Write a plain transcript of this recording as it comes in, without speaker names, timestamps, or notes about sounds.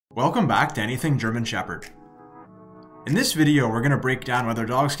Welcome back to Anything German Shepherd. In this video, we're going to break down whether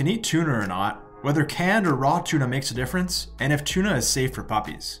dogs can eat tuna or not, whether canned or raw tuna makes a difference, and if tuna is safe for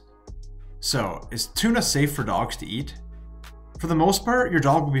puppies. So, is tuna safe for dogs to eat? For the most part, your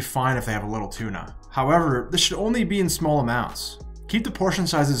dog will be fine if they have a little tuna. However, this should only be in small amounts. Keep the portion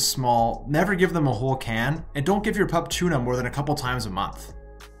sizes small, never give them a whole can, and don't give your pup tuna more than a couple times a month.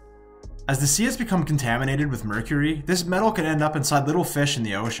 As the sea has become contaminated with mercury, this metal can end up inside little fish in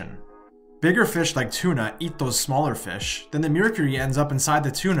the ocean. Bigger fish like tuna eat those smaller fish, then the mercury ends up inside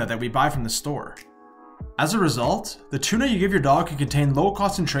the tuna that we buy from the store. As a result, the tuna you give your dog can contain low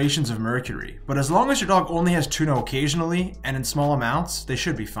concentrations of mercury, but as long as your dog only has tuna occasionally and in small amounts, they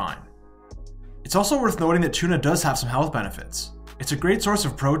should be fine. It's also worth noting that tuna does have some health benefits. It's a great source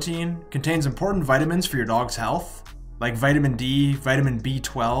of protein, contains important vitamins for your dog's health, like vitamin D, vitamin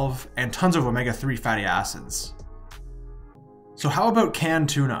B12, and tons of omega-3 fatty acids. So how about canned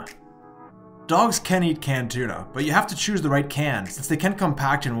tuna? Dogs can eat canned tuna, but you have to choose the right can since they can come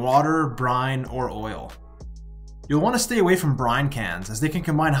packed in water, brine, or oil. You'll want to stay away from brine cans as they can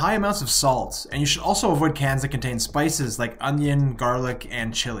combine high amounts of salt, and you should also avoid cans that contain spices like onion, garlic,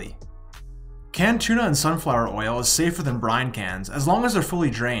 and chili. Canned tuna and sunflower oil is safer than brine cans as long as they're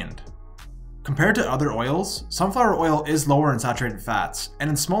fully drained. Compared to other oils, sunflower oil is lower in saturated fats, and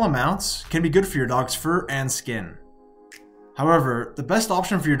in small amounts, can be good for your dog's fur and skin. However, the best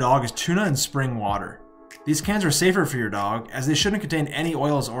option for your dog is tuna and spring water. These cans are safer for your dog as they shouldn't contain any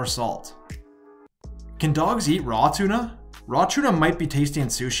oils or salt. Can dogs eat raw tuna? Raw tuna might be tasty in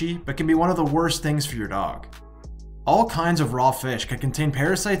sushi, but can be one of the worst things for your dog. All kinds of raw fish can contain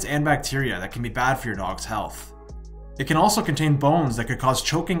parasites and bacteria that can be bad for your dog's health. It can also contain bones that could cause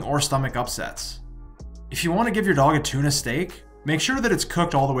choking or stomach upsets. If you want to give your dog a tuna steak, make sure that it's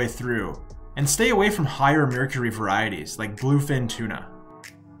cooked all the way through, and stay away from higher mercury varieties like bluefin tuna.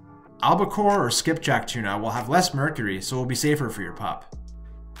 Albacore or skipjack tuna will have less mercury, so will be safer for your pup.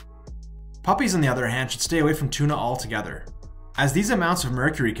 Puppies, on the other hand, should stay away from tuna altogether, as these amounts of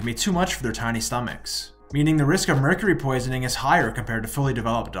mercury can be too much for their tiny stomachs, meaning the risk of mercury poisoning is higher compared to fully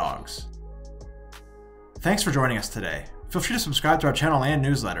developed dogs. Thanks for joining us today. Feel free to subscribe to our channel and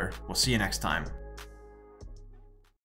newsletter. We'll see you next time.